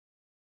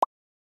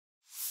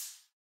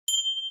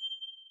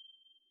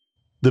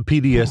The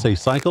PDSA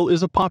cycle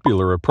is a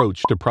popular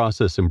approach to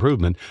process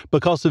improvement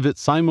because of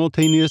its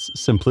simultaneous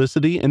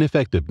simplicity and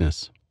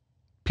effectiveness.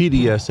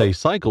 PDSA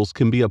cycles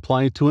can be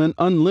applied to an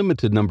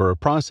unlimited number of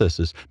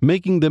processes,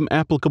 making them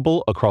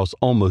applicable across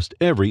almost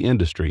every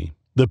industry.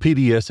 The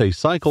PDSA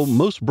cycle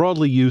most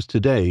broadly used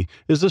today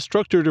is a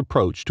structured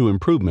approach to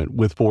improvement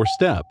with 4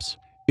 steps.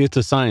 It's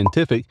a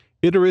scientific,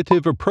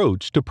 iterative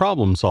approach to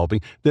problem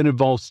solving that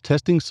involves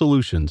testing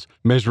solutions,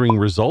 measuring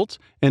results,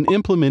 and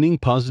implementing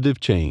positive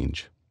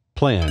change.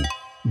 Plan.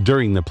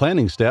 During the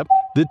planning step,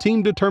 the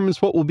team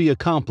determines what will be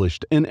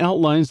accomplished and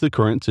outlines the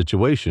current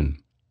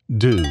situation.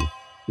 Do.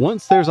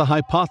 Once there's a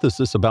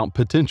hypothesis about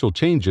potential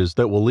changes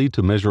that will lead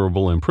to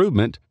measurable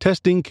improvement,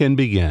 testing can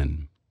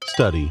begin.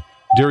 Study.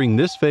 During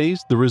this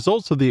phase, the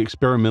results of the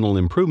experimental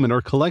improvement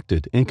are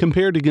collected and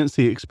compared against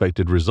the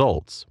expected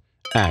results.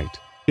 Act.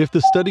 If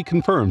the study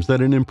confirms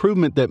that an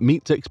improvement that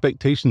meets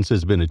expectations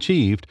has been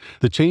achieved,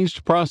 the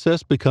changed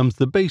process becomes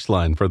the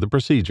baseline for the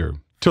procedure.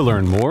 To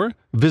learn more,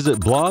 visit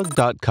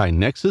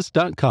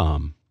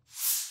blog.kinexus.com.